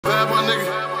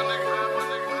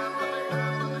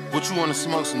What you wanna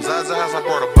smoke? Some Zazas? I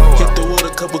brought a bow. Hit the wood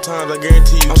a couple times, I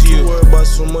guarantee you. I'm too worried about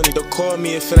some money. Don't call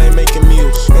me if it ain't making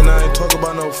meals. And I ain't talking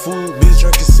about no food. Bitch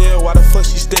drinking sell. Why the fuck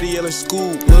she steady yelling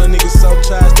school? Little niggas so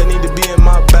trash, they need to be in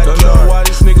my backyard. Don't know why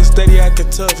these niggas steady acting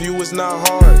tough. You was not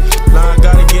hard. Now I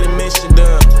gotta get a mission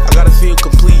done. I gotta feel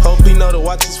complete. Hope he know to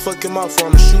watch his fucking mouth or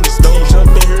I'ma shoot his Don't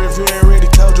jump in here if you ain't ready.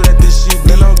 Told you that this shit.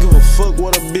 Then I don't give a fuck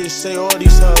what a bitch say. All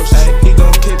these hoes. Ay, he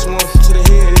gon' catch one to the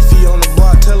head if he on the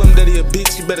block. Tell him that he a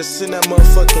bitch. He better send that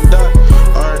motherfucking dot.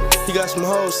 Alright, he got some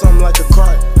hoes, something like a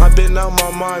cart. I been out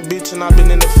my mind, bitch, and I been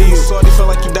in the field. Shorty felt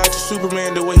like he died to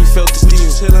Superman the way he felt to steal.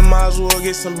 Chillin', might as well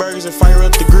get some burgers and fire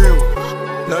up the grill.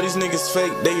 No, these niggas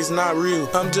fake, they is not real.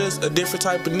 I'm just a different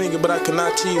type of nigga, but I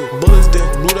cannot chill. Bullets that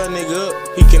blew that nigga up,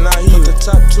 he cannot heal. Put the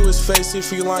top to his face if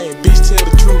he lying, bitch, tell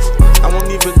the truth. I won't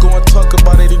even go and talk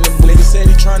about it in the booth. Nigga said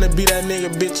he tryna be that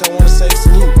nigga, bitch, I wanna say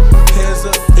salute. Hands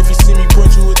up, if you see me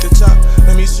point you with the top.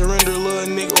 Let me surrender, little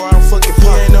nigga, or I'll fucking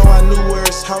pop. He ain't know I knew where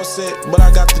his house at, but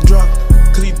I got the drop.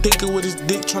 Cause he thinkin' with his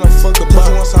dick tryna fuck a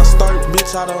bot. Once I start,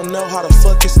 bitch, I don't know how to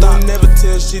fucking stop. He never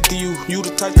tell shit to you, you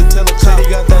the type to tell a cop. Said he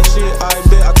got that shit, I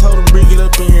bet, I told him bring it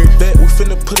up in here. Bet we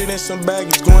finna put it in some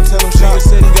baggage, go and tell him shit. Nigga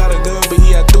said he got a gun, but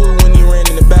he had threw it when he ran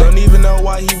in the back. Don't even know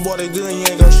why he bought a gun, he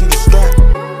ain't gon' shoot a strap.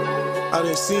 I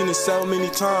done seen it so many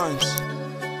times.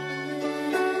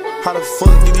 How the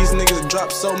fuck did these niggas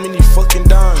drop so many fucking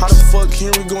dimes? How the fuck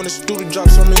Henry go in the studio drop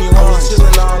so many lines? I was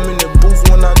chillin', now I'm in the booth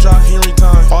when I drop Henry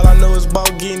time. All I know is about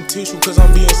getting tissue cause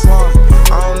I'm being slime.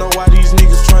 I don't know why these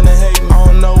niggas tryna hate me. I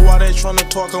don't know why they tryna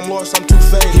talk, I'm lost, I'm too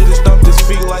fake. He just stumped his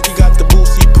feet like he got the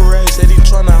Boosie parade. Said he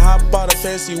tryna hop out a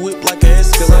fancy whip like an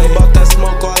Escalade. About that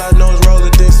smoke, all I know is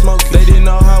rollin', then smoke. They didn't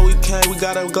know how we came, we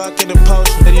got a Glock in the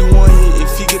potion. Said he one hit,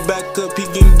 if he get back up, he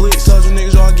getting blitzed. Told you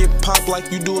niggas all get popped like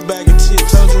you do a bag of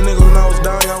chips. Told you niggas when I was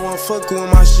down, y'all wasn't fuckin'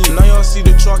 with my shit. Now y'all see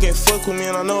the chalk and fuck with me,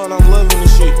 and I know and I'm loving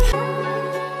this shit.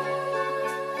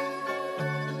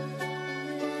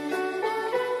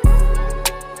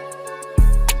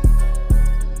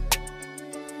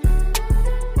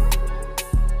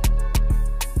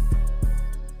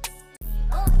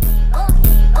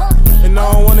 And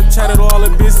I don't wanna chat at all, a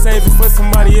bitch save it for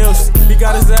somebody else. He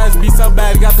got his ass beat so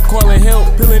bad, he got to call it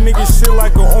help. Peeling niggas shit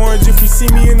like an orange. If you see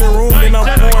me in the room, then I'm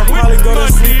pouring. Probably go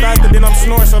to sleep after, then I'm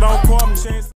snoring, so don't call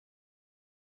me.